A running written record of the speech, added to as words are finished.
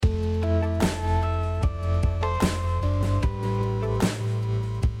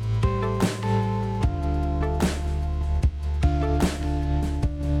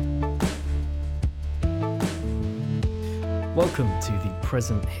Welcome to the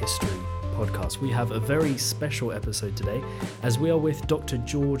Present History podcast. We have a very special episode today as we are with Dr.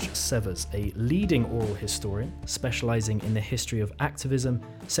 George Severs, a leading oral historian specializing in the history of activism,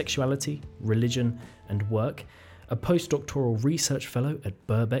 sexuality, religion, and work, a postdoctoral research fellow at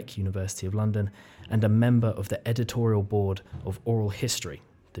Birkbeck, University of London, and a member of the editorial board of Oral History,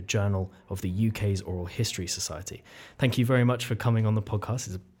 the journal of the UK's Oral History Society. Thank you very much for coming on the podcast.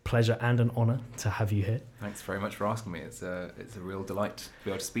 It's a pleasure and an honour to have you here. Thanks very much for asking me. It's a real delight to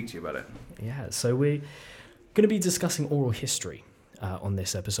be able to speak to you about it. Yeah, so we're going to be discussing oral history on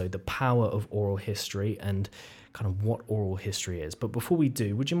this episode, the power of oral history and kind of what oral history is. But before we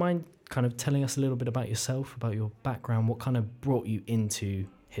do, would you mind kind of telling us a little bit about yourself, about your background, what kind of brought you into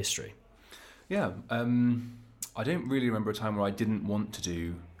history? Yeah, I don't really remember a time where I didn't want to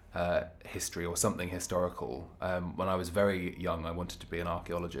do history or something historical. When I was very young, I wanted to be an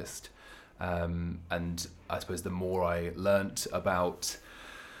archaeologist. And I suppose the more I learnt about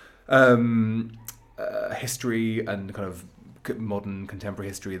history and kind of modern contemporary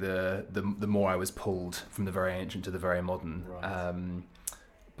history, the more I was pulled from the very ancient to the very modern. Right.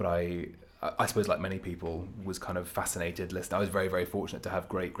 But I suppose, like many people, was kind of fascinated listening. I was very, very fortunate to have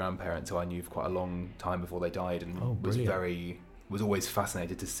great grandparents who I knew for quite a long time before they died, and was always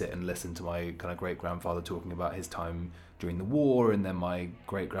fascinated to sit and listen to my kind of great grandfather talking about his time during the war, and then my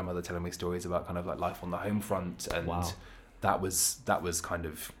great grandmother telling me stories about kind of like life on the home front, and wow. that was kind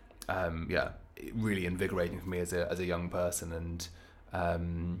of really invigorating for me as a young person,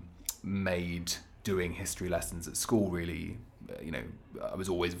 and made doing history lessons at school really, I was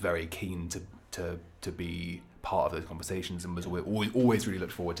always very keen to be part of those conversations, and was always really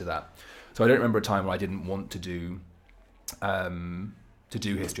looked forward to that. So I don't remember a time where I didn't want to do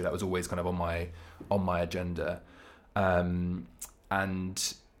history. That was always kind of on my agenda, and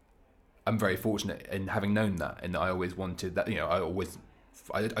I'm very fortunate in having known that, and I always wanted that.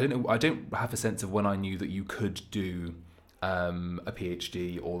 I don't know. I don't have a sense of when I knew that you could do a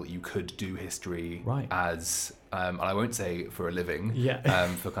PhD or that you could do history, right, as and I won't say for a living,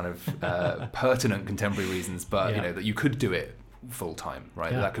 for kind of pertinent contemporary reasons, but that you could do it full time,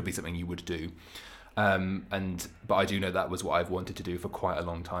 right? That could be something you would do. But I do know that was what I've wanted to do for quite a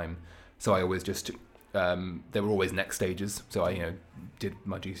long time. So I always just, there were always next stages. So I, did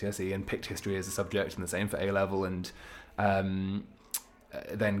my GCSE and picked history as a subject, and the same for A-level. And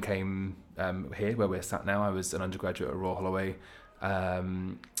then came here where we're sat now. I was an undergraduate at Royal Holloway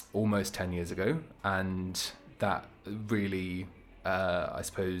almost 10 years ago. And that really, I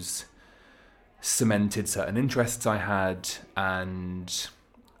suppose, cemented certain interests I had, and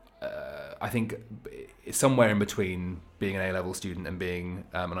I think somewhere in between being an A-level student and being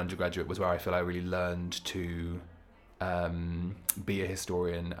an undergraduate was where I feel I really learned to be a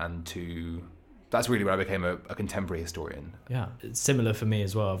historian, and that's really where I became a contemporary historian. Yeah, it's similar for me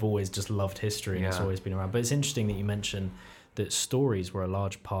as well. I've always just loved history, and it's always been around. But it's interesting that you mentioned that stories were a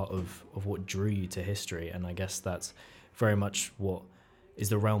large part of what drew you to history, and I guess that's very much what is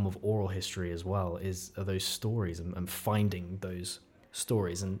the realm of oral history as well, are those stories and finding those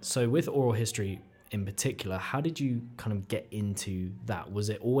stories. And so with oral history in particular, how did you kind of get into that? Was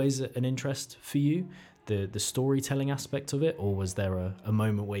it always an interest for you, the storytelling aspect of it, or was there a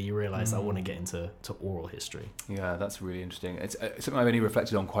moment where you realized I want to get into oral history? Yeah, that's really interesting. It's something I've only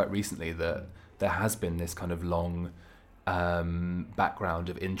reflected on quite recently, that there has been this kind of long background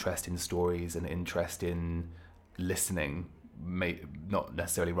of interest in stories and interest in listening, not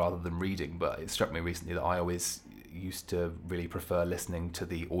necessarily rather than reading, but it struck me recently that I always used to really prefer listening to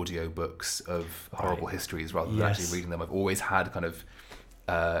the audio books of horrible histories rather than actually reading them. I've always had kind of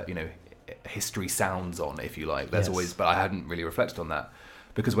history sounds on, if you like. There's always, but I hadn't really reflected on that,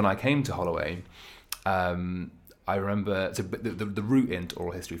 because when I came to Holloway, I remember the route into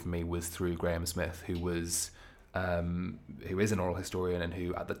oral history for me was through Graham Smith, who is an oral historian, and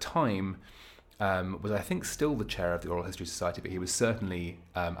who at the time was, I think, still the chair of the Oral History Society, but he was certainly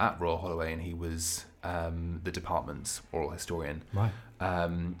at Royal Holloway, and he was the department's oral historian. Right.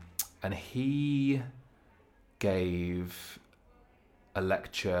 And he gave a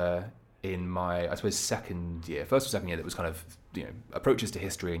lecture in my, I suppose, first or second year, that was kind of, approaches to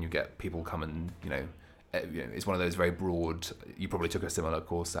history, and you get people come and, it's one of those very broad, you probably took a similar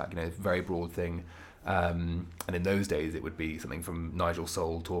course, that, very broad thing. And in those days, it would be something from Nigel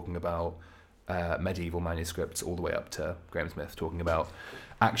Soule talking about medieval manuscripts, all the way up to Graham Smith talking about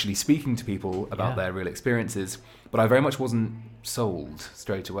actually speaking to people about their real experiences. But I very much wasn't sold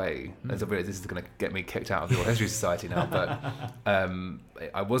straight away. As I realised, this is going to get me kicked out of the Oral History Society now, but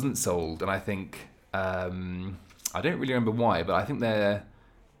I wasn't sold, and I think I don't really remember why, but I think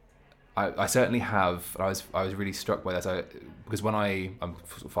I certainly have. I was really struck by that. Because when I'm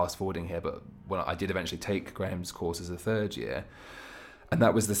fast forwarding here, but when I did eventually take Graham's course as a third year, and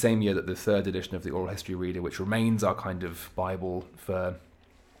that was the same year that the third edition of the Oral History Reader, which remains our kind of Bible for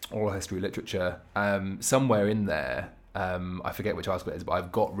oral history literature, somewhere in there, I forget which article it is, but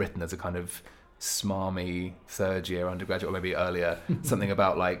I've got written as a kind of smarmy third year undergraduate, or maybe earlier, something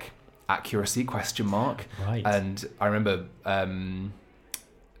about like accuracy ? Right. And I remember, I may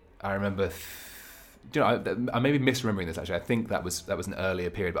be misremembering this actually. I think that was an earlier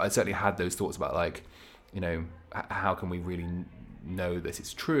period, but I certainly had those thoughts about like, how can we really know this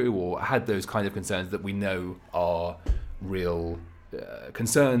is true, or had those kind of concerns that we know are real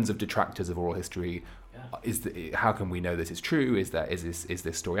concerns of detractors of oral history. How can we know this is true? Is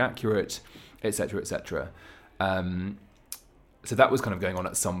this story accurate, etc., etc. So that was kind of going on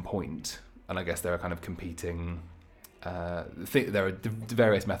at some point, and I guess there are kind of competing. There are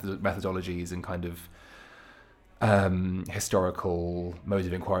various methodologies and kind of historical modes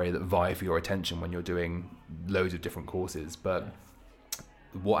of inquiry that vie for your attention when you're doing loads of different courses. But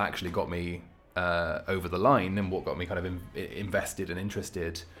what actually got me over the line, and what got me kind of invested and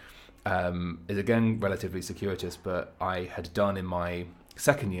interested, is again relatively circuitous, but I had done in my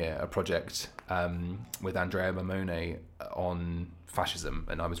second year a project with Andrea Mamone on fascism,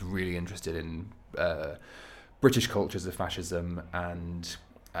 and I was really interested in British cultures of fascism, and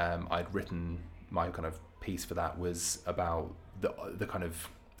I'd written my kind of piece for that was about the kind of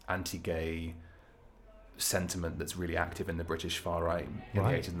anti-gay sentiment that's really active in the British far right in the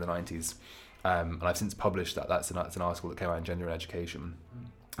 80s and the 90s. And I've since published that. That's an article that came out in Gender and Education.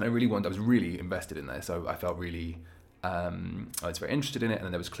 And I was really invested in this, so I felt really, I was very interested in it,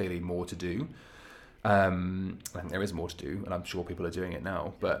 and there was clearly more to do. I think there is more to do, and I'm sure people are doing it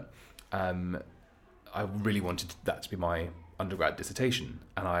now, but I really wanted that to be my undergrad dissertation,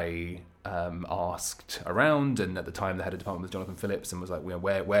 and I asked around, and at the time the head of department was Jonathan Phillips, and was like,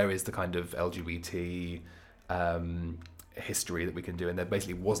 where is the kind of LGBT history that we can do? And there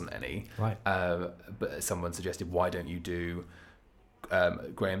basically wasn't any. Right. But someone suggested, why don't you do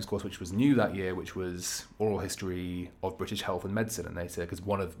Graham's course, which was new that year, which was oral history of British health and medicine. And they said, because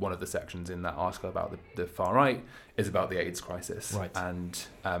one of the sections in that article about the far right is about the AIDS crisis, right, and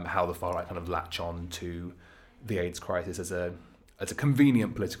how the far right kind of latch on to the AIDS crisis as a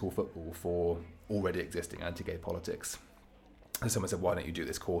convenient political football for already existing anti-gay politics. And someone said, why don't you do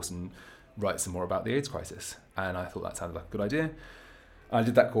this course and write some more about the AIDS crisis? And I thought that sounded like a good idea. I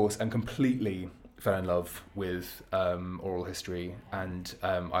did that course and completely fell in love with oral history, and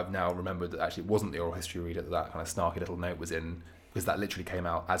I've now remembered that actually it wasn't the oral history reader that kind of snarky little note was in, because that literally came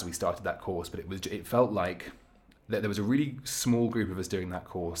out as we started that course. But it felt like there was a really small group of us doing that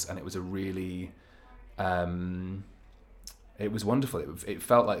course, and it was a really it was wonderful. It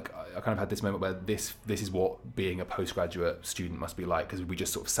felt like I kind of had this moment where this is what being a postgraduate student must be like, because we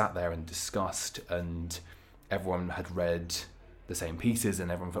just sort of sat there and discussed, and everyone had read the same pieces,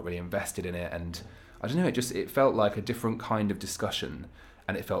 and everyone felt really invested in it. And I don't know, it felt like a different kind of discussion,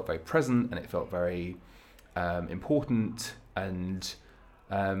 and it felt very present, and it felt very important, and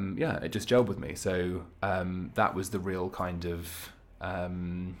it just gelled with me. So that was the real kind of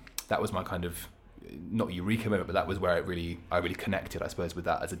that was my kind of, not eureka moment, but that was where I really connected, I suppose, with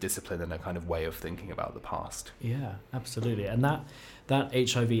that as a discipline and a kind of way of thinking about the past. Yeah, absolutely. And that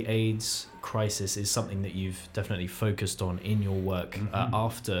HIV/AIDS crisis is something that you've definitely focused on in your work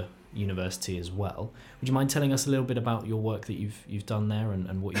after university as well. Would you mind telling us a little bit about your work that you've done there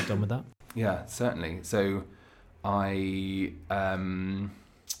and what you've done with that? Yeah, certainly. So I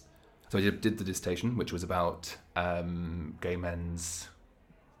did the dissertation, which was about gay men's,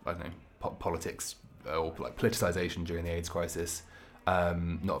 I don't know, politics or like politicization during the AIDS crisis.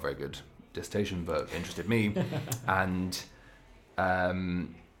 Not a very good dissertation, but interested me, and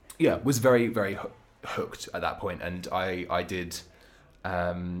was very, very hooked at that point. And I did.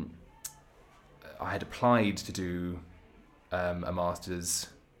 I had applied to do a master's.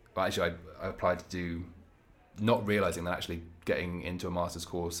 Well, actually, I applied to do, not realizing that actually getting into a master's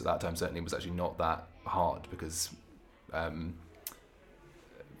course at that time certainly was actually not that hard, because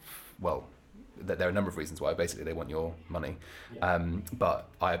there are a number of reasons why. Basically, they want your money. But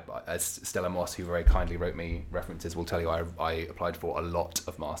as Stella Moss, who very kindly wrote me references, will tell you, I applied for a lot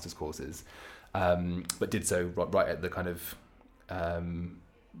of master's courses, but did so right at the kind of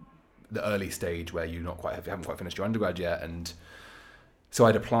the early stage where you haven't quite finished your undergrad yet. And so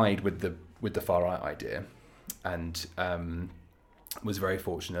I'd applied with the far right idea, and was very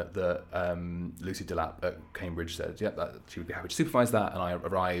fortunate that Lucy Delap at Cambridge said, that she would be happy to supervise that. And I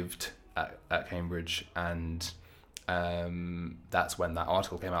arrived at Cambridge, and that's when that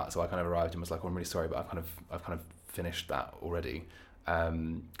article came out. So I kind of arrived and was like, "Oh, I'm really sorry, but I've kind of finished that already.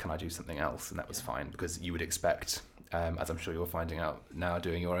 Can I do something else?" And that was fine, because you would expect, as I'm sure you're finding out now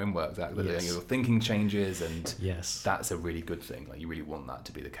doing your own work, that your thinking changes, and that's a really good thing. Like, you really want that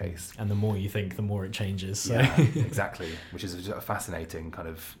to be the case. And the more you think, the more it changes. So. Yeah, exactly. Which is a fascinating kind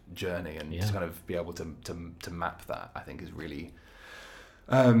of journey, and to kind of be able to map that, I think, is really,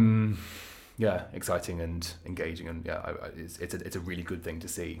 exciting and engaging, and it's a really good thing to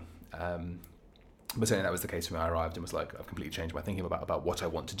see. But certainly that was the case for me. I arrived and was like, I've completely changed my thinking about what I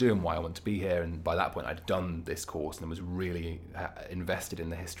want to do and why I want to be here. And by that point, I'd done this course and was really invested in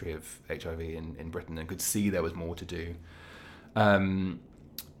the history of HIV in Britain, and could see there was more to do. And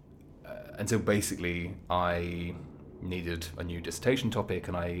so basically, I needed a new dissertation topic,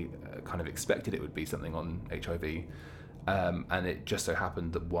 and I kind of expected it would be something on HIV. And it just so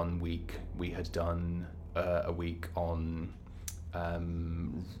happened that one week we had done a week on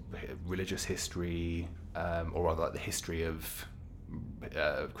religious history, or rather like the history of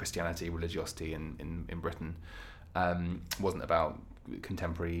Christianity, religiosity in Britain. Wasn't about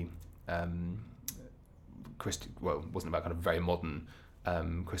contemporary wasn't about kind of very modern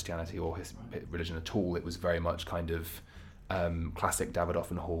Christianity or religion at all. It was very much kind of classic Davidoff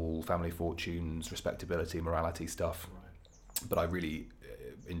and Hall, family fortunes, respectability, morality stuff. But I really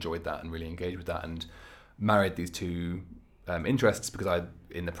enjoyed that and really engaged with that, and married these two interests, because I,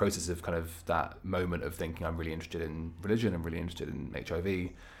 in the process of kind of that moment of thinking I'm really interested in religion and really interested in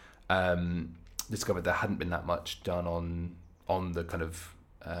HIV, discovered there hadn't been that much done on the kind of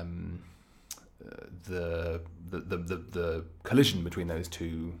the collision between those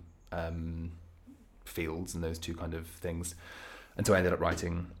two fields and those two kind of things. And so I ended up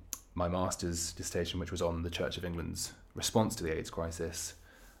writing my master's dissertation, which was on the Church of England's response to the AIDS crisis,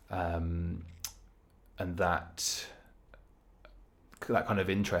 and that kind of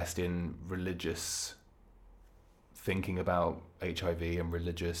interest in religious thinking about HIV and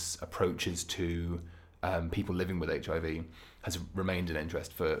religious approaches to people living with HIV has remained an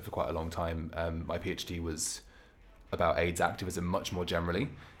interest for quite a long time. My PhD was about AIDS activism much more generally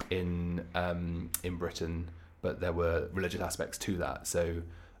in Britain, but there were religious aspects to that. So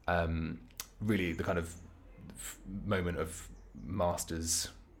really the kind of moment of master's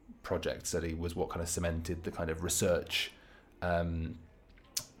project study was what kind of cemented the kind of research,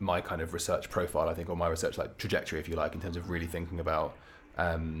 my kind of research profile, I think, or my research like trajectory, if you like, in terms of really thinking about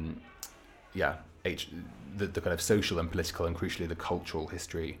the kind of social and political and crucially the cultural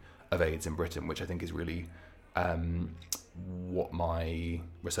history of AIDS in Britain, which I think is really what my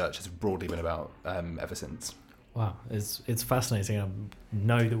research has broadly been about ever since. Wow, it's fascinating. I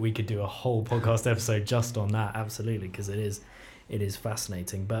know that we could do a whole podcast episode just on that, absolutely, because it is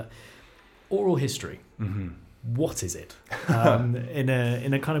fascinating. But oral history, what is it?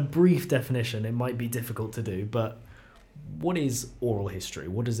 In a kind of brief definition, it might be difficult to do, but what is oral history?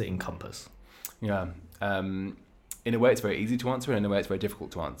 What does it encompass? Yeah, in a way it's very easy to answer, and in a way it's very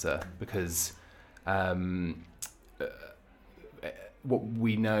difficult to answer, because what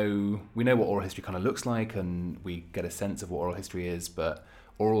we know what oral history kind of looks like, and we get a sense of what oral history is, but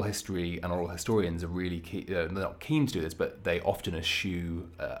oral history and oral historians are really they're not keen to do this, but they often eschew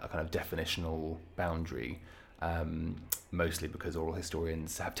a kind of definitional boundary, mostly because oral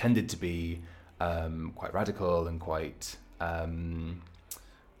historians have tended to be quite radical and quite I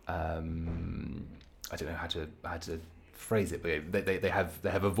don't know how to phrase it, but they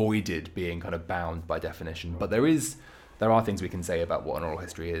have avoided being kind of bound by definition. But there are things we can say about what an oral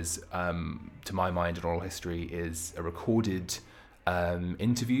history is. To my mind, an oral history is a recorded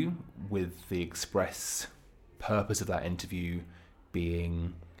interview with the express purpose of that interview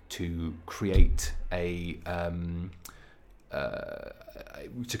being to create a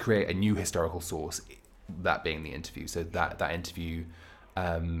new historical source, that being the interview. So that interview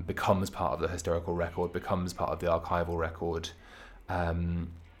becomes part of the historical record, becomes part of the archival record, and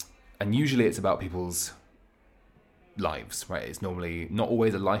usually it's about people's lives, right? It's normally not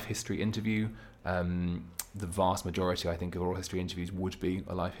always a life history interview. The vast majority, I think, of oral history interviews would be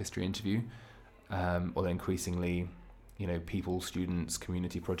a life history interview, although increasingly, people, students,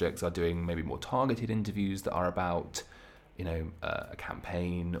 community projects are doing maybe more targeted interviews that are about, a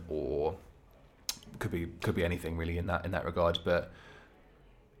campaign, or could be anything really in that regard. But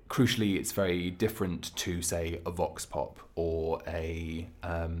crucially, it's very different to, say, a vox pop or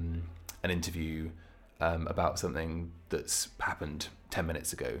an interview about something that's happened 10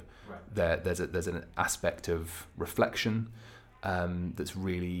 minutes ago. Right. There's an aspect of reflection that's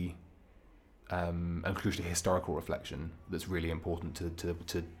really and crucially historical reflection that's really important to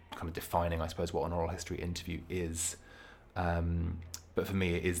kind of defining, I suppose, what an oral history interview is. But for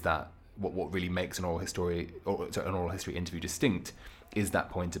me, it is that what really makes an oral history interview distinct is that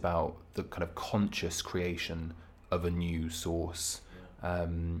point about the kind of conscious creation of a new source. I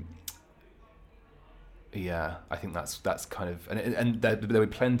think that's kind of, and there were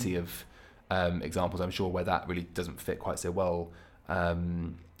plenty of examples, I'm sure, where that really doesn't fit quite so well.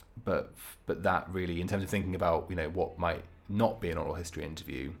 But that really, in terms of thinking about, you know, what might not be an oral history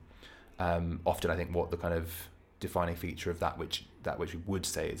interview, often I think what the kind of defining feature of that which we would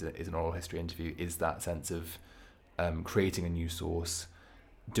say is an oral history interview is that sense of creating a new source,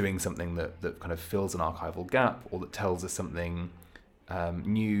 doing something that kind of fills an archival gap or that tells us something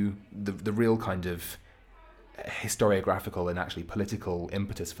new. The real kind of historiographical and actually political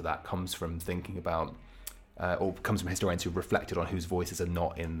impetus for that comes from thinking about or comes from historians who reflected on whose voices are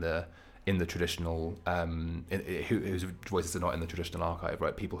not in the traditional whose voices are not in the traditional archive,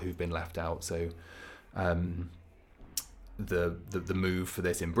 right? People who've been left out. So the move for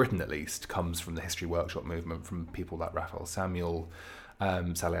this in Britain, at least, comes from the history workshop movement, from people like Raphael Samuel,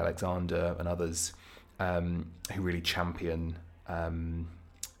 Sally Alexander, and others who really champion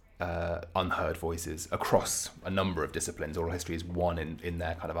unheard voices across a number of disciplines. Oral history is one in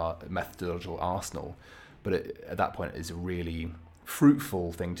their kind of methodological arsenal, but at that point is a really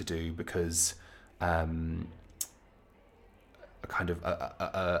fruitful thing to do because a kind of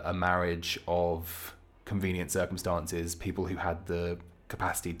a marriage of convenient circumstances, people who had the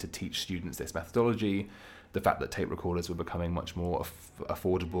capacity to teach students this methodology, the fact that tape recorders were becoming much more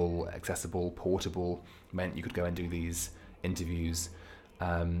affordable, accessible, portable, meant you could go and do these interviews.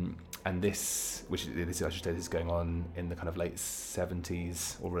 And this I should say, this is going on in the kind of late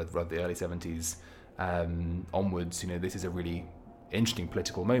 70s, or rather the early 70s onwards. You know, this is a really interesting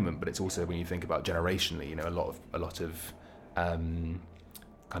political moment, but it's also, when you think about generationally, you know, a lot of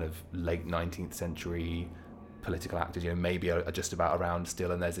kind of late 19th century political actors, you know, maybe are just about around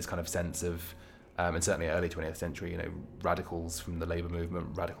still, and there's this kind of sense of, and certainly early 20th century, you know, radicals from the labour movement,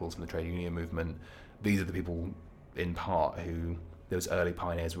 radicals from the trade union movement. These are the people, in part, who those early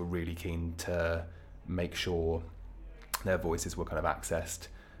pioneers were really keen to make sure their voices were kind of accessed.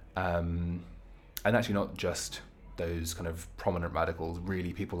 And actually not just those kind of prominent radicals,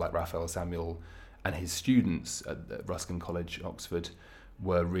 really people like Raphael Samuel and his students at Ruskin College, Oxford,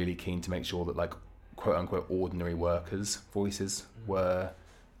 were really keen to make sure that, like, quote unquote ordinary workers' voices were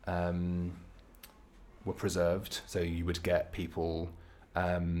preserved. So you would get people,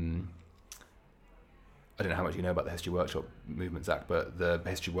 I don't know how much you know about the History Workshop movement, Zach, but the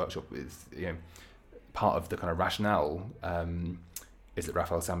History Workshop is, you know, part of the kind of rationale is that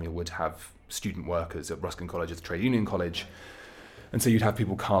Raphael Samuel would have student workers at Ruskin College as a trade union college, and so you'd have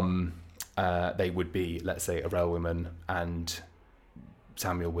people come, they would be, let's say, a railwayman, and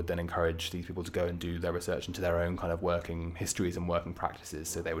Samuel would then encourage these people to go and do their research into their own kind of working histories and working practices.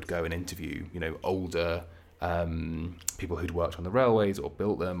 So they would go and interview, you know, older people who'd worked on the railways or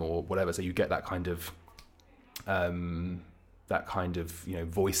built them or whatever. So you get that kind of you know,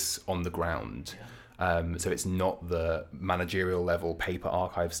 voice on the ground. Yeah. So it's not the managerial level paper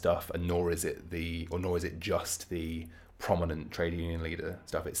archive stuff, and nor is it just the prominent trade union leader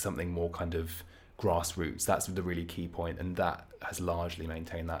stuff. It's something more kind of grassroots. That's the really key point, and that has largely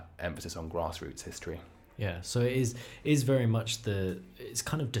maintained that emphasis on grassroots history. Yeah, so it is very much it's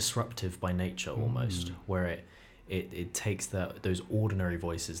kind of disruptive by nature almost, where it takes those ordinary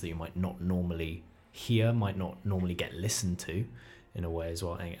voices that you might not normally hear, might not normally get listened to in a way as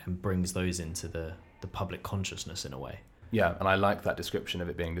well, and brings those into the public consciousness in a way. Yeah, and I like that description of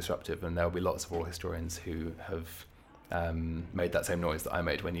it being disruptive, and there'll be lots of oral historians who have made that same noise that I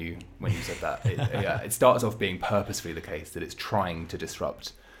made when you said that. It starts off being purposefully the case that it's trying to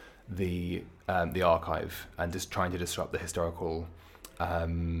disrupt the archive and just trying to disrupt the historical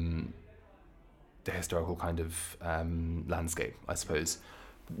kind of landscape, I suppose,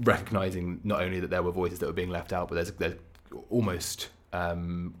 recognizing not only that there were voices that were being left out, but there's almost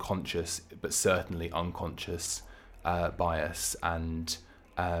conscious but certainly unconscious bias and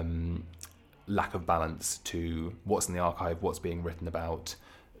lack of balance to what's in the archive, what's being written about.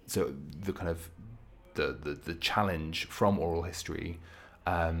 So the kind of the challenge from oral history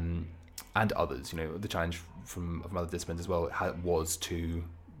and others, you know, the challenge from other disciplines as well, was to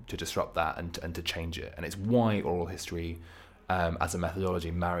disrupt that and to change it. And it's why oral history as a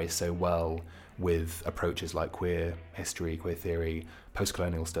methodology marries so well with approaches like queer history, queer theory,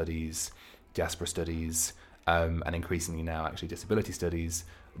 post-colonial studies, diaspora studies, and increasingly now actually disability studies,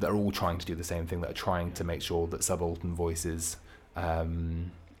 that are all trying to do the same thing, that are trying to make sure that subaltern voices are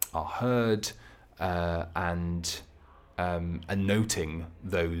heard, and noting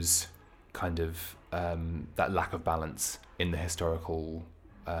those kind of that lack of balance in the historical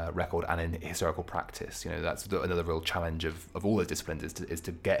record and in historical practice. That's another real challenge of all those disciplines is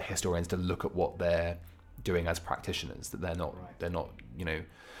to get historians to look at what they're doing as practitioners, that they're not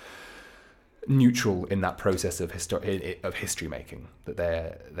neutral in that process of history making, that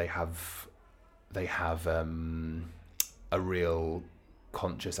they have a real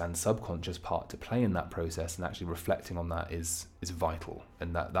conscious and subconscious part to play in that process, and actually reflecting on that is vital,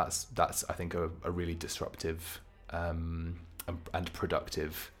 and that's I think a really disruptive and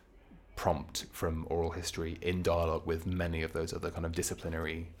productive prompt from oral history in dialogue with many of those other kind of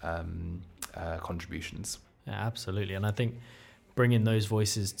disciplinary contributions. Yeah, absolutely. And I think bringing those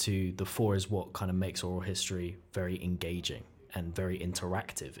voices to the fore is what kind of makes oral history very engaging and very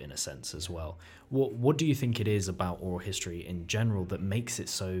interactive in a sense as well. What do you think it is about oral history in general that makes it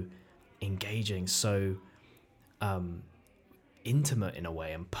so engaging, so intimate in a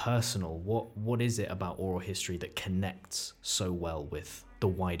way and personal? What is it about oral history that connects so well with the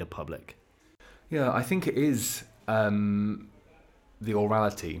wider public? Yeah, I think it is the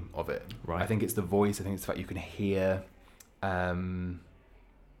orality of it. Right. I think it's the voice. I think it's the fact you can hear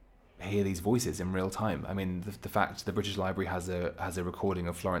these voices in real time. I mean, the fact the British Library has a recording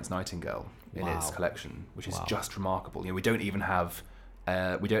of Florence Nightingale in its collection, which is just remarkable. We don't even have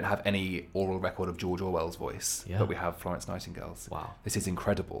any oral record of George Orwell's voice, but we have Florence Nightingale's. Wow, this is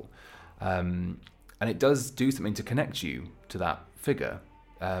incredible, and it does do something to connect you to that figure,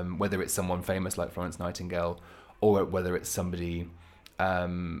 whether it's someone famous like Florence Nightingale, or whether it's somebody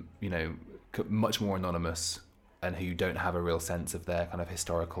much more anonymous and who don't have a real sense of their kind of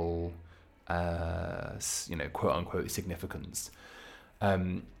historical, quote unquote significance.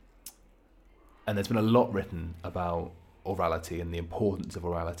 And there's been a lot written about orality and the importance of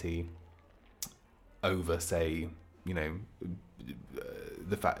orality over, say,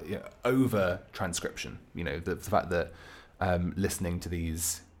 the fact over transcription. The fact that listening to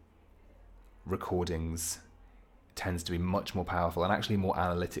these recordings tends to be much more powerful and actually more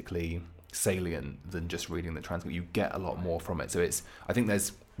analytically salient than just reading the transcript. You get a lot more from it. So I think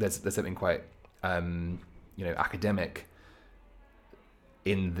there's something quite academic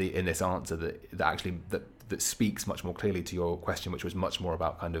in this answer that speaks much more clearly to your question, which was much more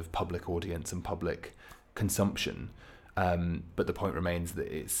about kind of public audience and public consumption. But the point remains that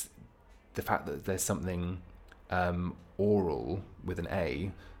it's the fact that there's something oral with an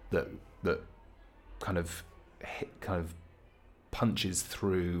A that kind of punches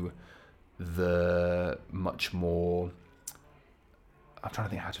through the much more, I'm trying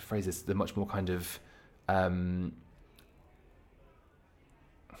to think how to phrase this, the much more kind of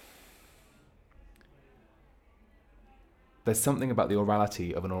there's something about the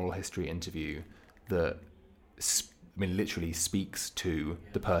orality of an oral history interview that literally speaks to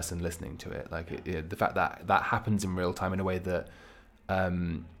the person listening to it. Like the fact that happens in real time in a way that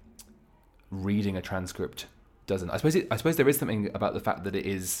reading a transcript doesn't. I suppose there is something about the fact that it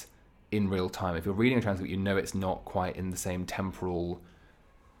is in real time. If you're reading a transcript, it's not quite in the same temporal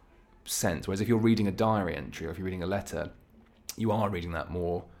sense. Whereas if you're reading a diary entry or if you're reading a letter, you are reading that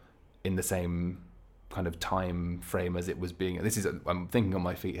more in the same kind of time frame as it was being. I'm thinking on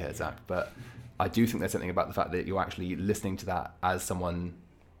my feet here, Zach, but I do think there's something about the fact that you're actually listening to that as someone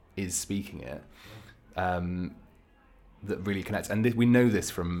is speaking it, that really connects. And we know this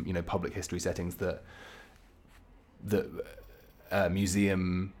from public history settings that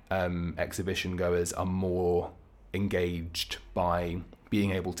museum exhibition goers are more engaged by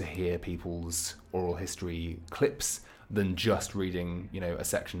being able to hear people's oral history clips than just reading a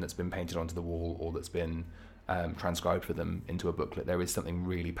section that's been painted onto the wall or that's been transcribed for them into a booklet. There is something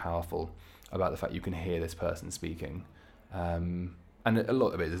really powerful about the fact you can hear this person speaking, and a lot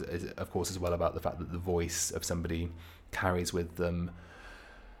of it is of course as well about the fact that the voice of somebody carries with them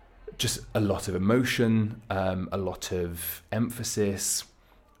just a lot of emotion, a lot of emphasis,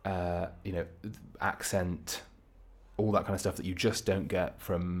 accent, all that kind of stuff that you just don't get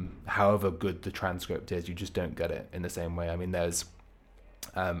from however good the transcript is. You just don't get it in the same way. I mean, there's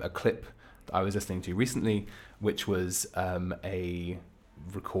a clip that I was listening to recently, which was a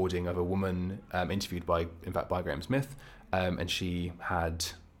recording of a woman interviewed by Graham Smith, and she had,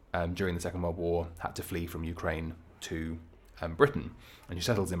 during the Second World War, had to flee from Ukraine to Britain, and she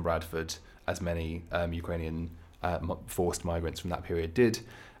settles in Bradford, as many Ukrainian forced migrants from that period did.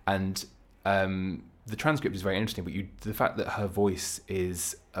 And the transcript is very interesting, but the fact that her voice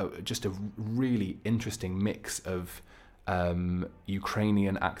is just a really interesting mix of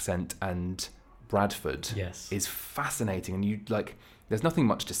Ukrainian accent and Bradford is fascinating. And there's nothing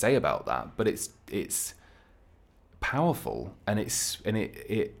much to say about that, but it's powerful, and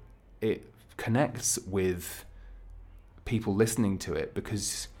it connects with people listening to it,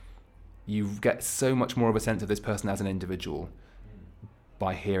 because you get so much more of a sense of this person as an individual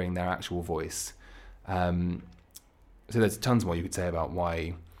by hearing their actual voice. So there's tons more you could say about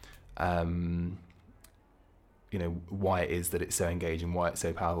why, why it is that it's so engaging, why it's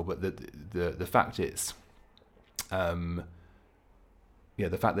so powerful. But the fact is,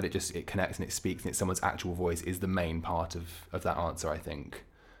 the fact that it connects and it speaks and it's someone's actual voice is the main part of that answer, I think.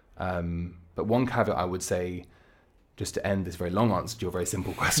 But one caveat I would say, just to end this very long answer to your very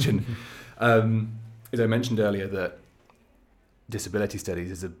simple question, is I mentioned earlier that disability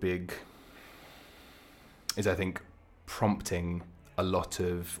studies is I think prompting a lot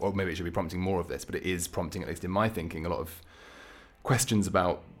of, or maybe it should be prompting more of this, but it is prompting, at least in my thinking, a lot of questions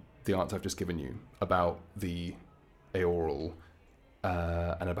about the answer I've just given you, about the aoral,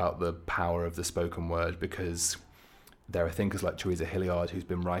 and about the power of the spoken word, because there are thinkers like Teresa Hilliard who's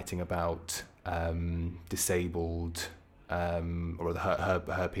been writing about disabled, or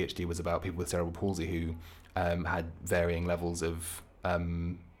her PhD was about people with cerebral palsy who had varying levels of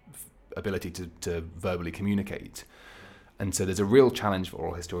ability to verbally communicate. And so there's a real challenge for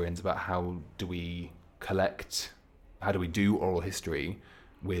oral historians about how do we do oral history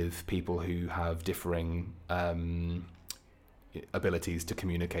with people who have differing abilities to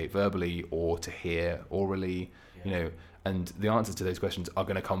communicate verbally or to hear orally, and the answers to those questions are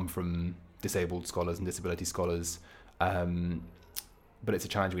going to come from disabled scholars and disability scholars, but it's a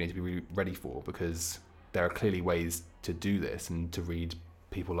challenge we need to be ready for, because there are clearly ways to do this, and to read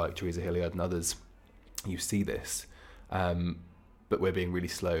people like Teresa Hilliard and others, you see this, but we're being really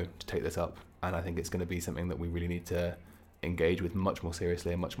slow to take this up, and I think it's going to be something that we really need to engage with much more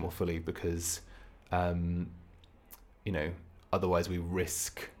seriously and much more fully, because otherwise we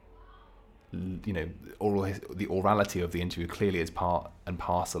risk, the orality of the interview clearly is part and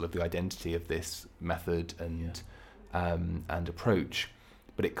parcel of the identity of this method and approach,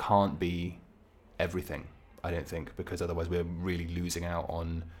 but it can't be everything, I don't think, because otherwise we're really losing out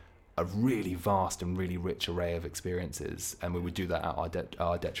on a really vast and really rich array of experiences, and we would do that at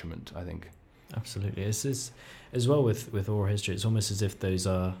our detriment, I think. Absolutely. It's as well with oral history, it's almost as if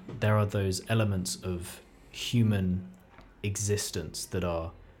there are those elements of human existence that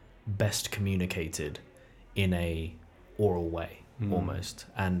are best communicated in a oral way, almost,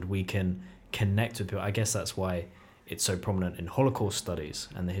 and we can connect with people. I guess that's why it's so prominent in Holocaust studies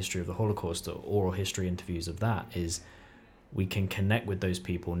and the history of the Holocaust, or oral history interviews of that, is we can connect with those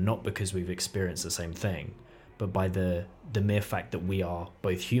people not because we've experienced the same thing, but by the mere fact that we are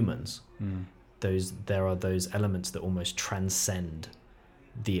both humans. There are those elements that almost transcend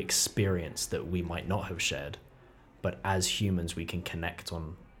the experience that we might not have shared, but as humans we can connect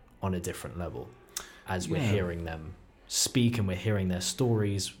on a different level as we're hearing them speak, and we're hearing their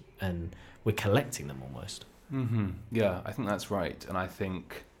stories, and we're collecting them almost. Yeah, I think that's right, and I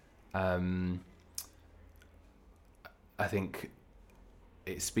think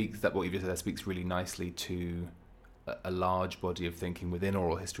it speaks, that what you just said speaks really nicely to a large body of thinking within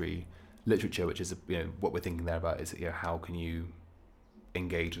oral history literature, which is what we're thinking there about is how can you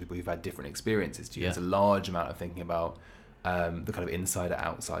engage with people who've had different experiences to you. There's a large amount of thinking about the kind of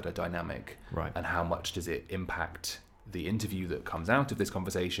insider-outsider dynamic, right, and how much does it impact the interview that comes out of this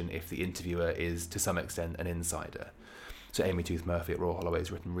conversation if the interviewer is to some extent an insider. So Amy Tooth Murphy at Royal Holloway has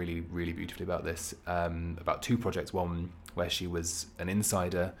written really, really beautifully about this, about two projects. One where she was an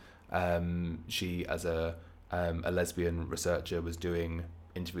insider. She, as a lesbian researcher, was doing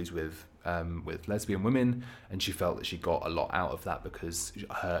interviews with lesbian women, and she felt that she got a lot out of that because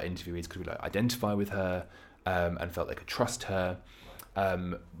her interviewees could identify with her and felt they could trust her,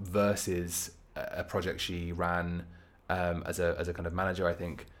 versus a project she ran as a kind of manager, I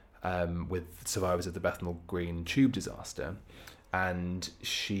think, with survivors of the Bethnal Green tube disaster, and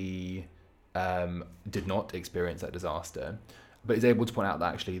she did not experience that disaster, but is able to point out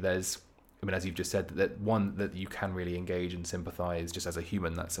that actually there's, as you've just said, that one, that you can really engage and sympathise just as a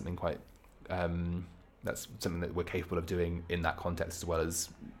human. That's something that's something that we're capable of doing in that context as well as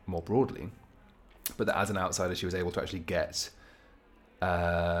more broadly. But that as an outsider, she was able to actually get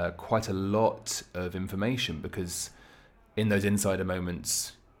quite a lot of information, because in those insider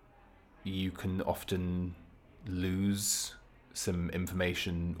moments, you can often lose some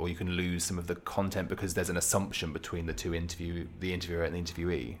information, or you can lose some of the content because there's an assumption between the interviewer and the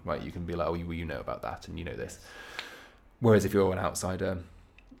interviewee, right? You can be like, oh, you know about that and you know this. Whereas if you're an outsider,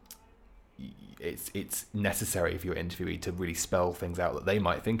 it's necessary for your interviewee to really spell things out that they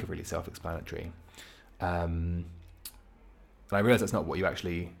might think are really self-explanatory. And I realise that's not what you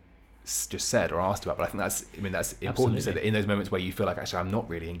actually just said or asked about, but I think that's important to say that in those moments where you feel like actually I'm not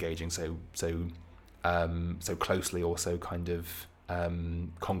really engaging so closely or so kind of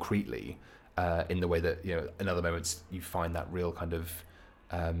concretely in the way that, you know, in other moments you find that real kind of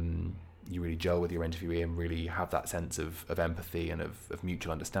you really gel with your interviewee and really have that sense of empathy and of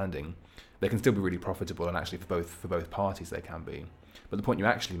mutual understanding. They can still be really profitable, and actually for both parties they can be. But the point you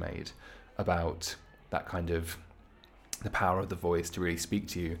actually made about that kind of the power of the voice to really speak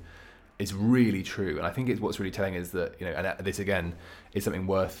to you is really true. And I think what's really telling is that, you know, and this again is something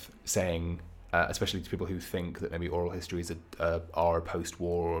worth saying, especially to people who think that maybe oral histories are a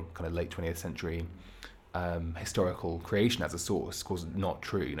post-war or kind of late 20th century historical creation as a source. Of course, not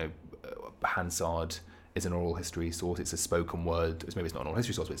true. You know, Hansard is an oral history source. It's a spoken word. Maybe it's not an oral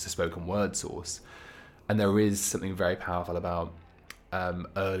history source, but it's a spoken word source. And there is something very powerful about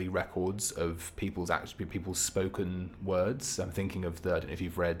early records of people's spoken words. I'm thinking of I don't know if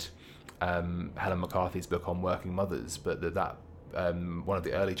you've read Helen McCarthy's book on working mothers, but that one of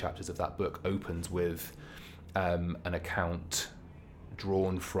the early chapters of that book opens with an account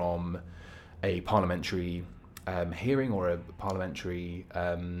drawn from a parliamentary hearing or a parliamentary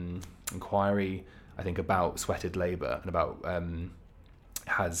inquiry, I think, about sweated labour and about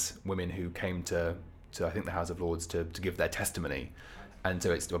has women who came to I think the House of Lords to give their testimony. And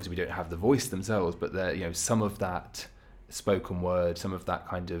so it's obviously we don't have the voice themselves, but you know, some of that spoken word, some of that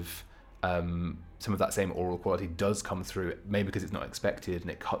kind of some of that same oral quality does come through, maybe because it's not expected,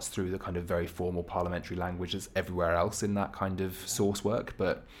 and it cuts through the kind of very formal parliamentary language that's everywhere else in that kind of source work.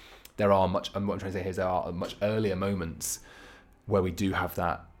 But there are what I'm trying to say here is there are much earlier moments where we do have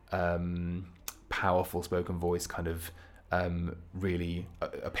that powerful spoken voice kind of really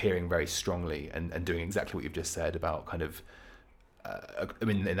appearing very strongly and doing exactly what you've just said about kind of I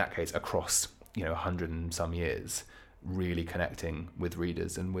mean, in that case, across, you know, 100 and some years, really connecting with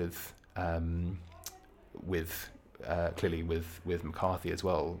readers and with clearly with McCarthy as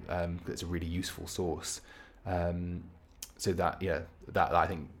well. It's a really useful source. So that I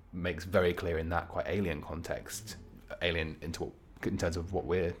think makes very clear in that quite alien context, alien in terms of what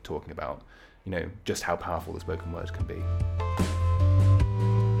we're talking about. You know, just how powerful the spoken word can be.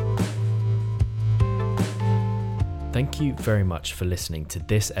 Thank you very much for listening to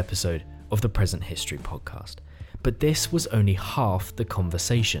this episode of the Present History Podcast. But this was only half the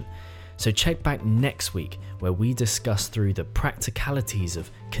conversation. So check back next week where we discuss through the practicalities of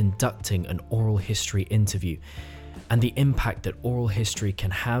conducting an oral history interview and the impact that oral history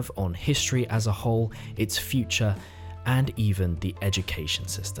can have on history as a whole, its future, and even the education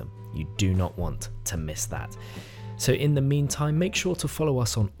system. You do not want to miss that. So in the meantime, make sure to follow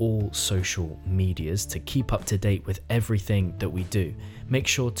us on all social medias to keep up to date with everything that we do. Make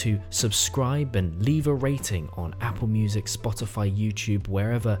sure to subscribe and leave a rating on Apple Music, Spotify, YouTube,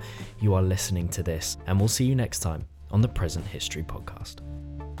 wherever you are listening to this. And we'll see you next time on the Present History Podcast.